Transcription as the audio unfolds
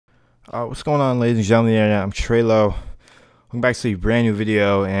What's going on, ladies and gentlemen? I'm Trelo. Welcome back to a brand new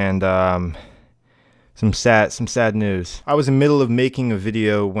video and some sad news. I was in the middle of making a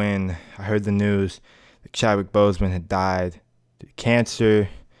video when I heard the news that Chadwick Boseman had died due to cancer,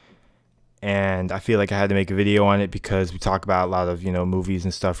 and I feel like I had to make a video on it because we talk about a lot of movies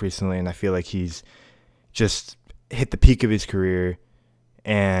and stuff recently, and I feel like he's just hit the peak of his career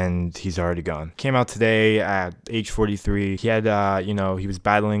and he's already gone. Came out today at age 43. He had he was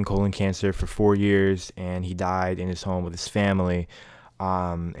battling colon cancer for 4 years, and he died in his home with his family,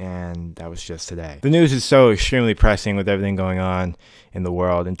 and that was just today. The news is so extremely pressing with everything going on in the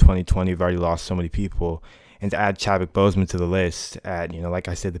world. In 2020, we've already lost so many people, and to add Chadwick Boseman to the list at like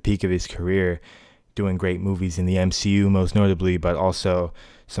I said, the peak of his career, doing great movies in the MCU most notably, but also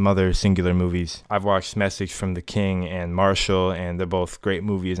some other singular movies. I've watched Message from the King and Marshall, and they're both great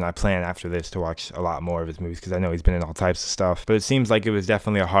movies, and I plan after this to watch a lot more of his movies because I know he's been in all types of stuff. But it seems like it was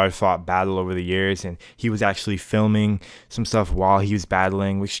definitely a hard-fought battle over the years, and he was actually filming some stuff while he was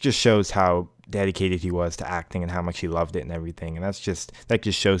battling, which just shows how dedicated he was to acting and how much he loved it and everything. And that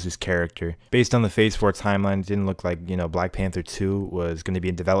just shows his character. Based on the Phase 4 timeline, it didn't look like Black Panther 2 was going to be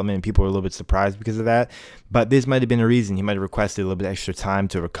in development, and people were a little bit surprised because of that. But this might have been a reason. He might have requested a little bit extra time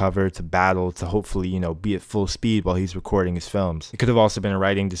to recover, to battle, to hopefully be at full speed while he's recording his films. It could have also been a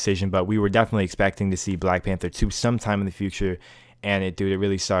writing decision, but we were definitely expecting to see Black Panther 2 sometime in the future. And it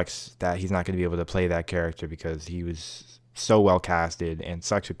really sucks that he's not going to be able to play that character because he was so well casted and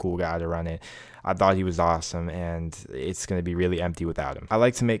such a cool guy to run it. I thought he was awesome, and it's going to be really empty without him. I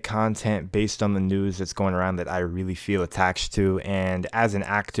like to make content based on the news that's going around that I really feel attached to, and as an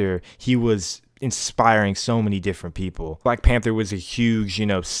actor, he was inspiring so many different people. Black Panther was a huge,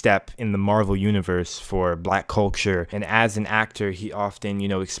 step in the Marvel universe for black culture, and as an actor, he often,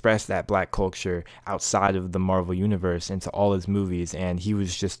 expressed that black culture outside of the Marvel universe into all his movies, and he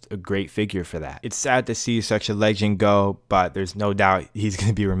was just a great figure for that. It's sad to see such a legend go, but there's no doubt he's going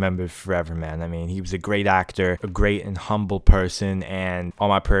to be remembered forever, man. I mean, he was a great actor, a great and humble person, and all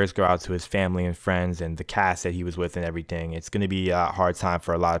my prayers go out to his family and friends and the cast that he was with and everything. It's going to be a hard time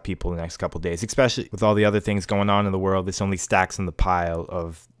for a lot of people in the next couple of days, especially with all the other things going on in the world. This only stacks on the pile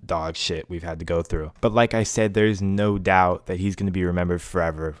of dog shit we've had to go through. But like I said, there's no doubt that he's going to be remembered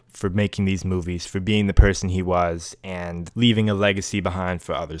forever for making these movies, for being the person he was, and leaving a legacy behind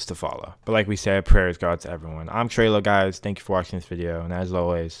for others to follow. But like we said, prayers go out to everyone. I'm Trelo, guys. Thank you for watching this video, and as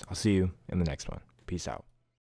always, I'll see you in the next one. Peace out.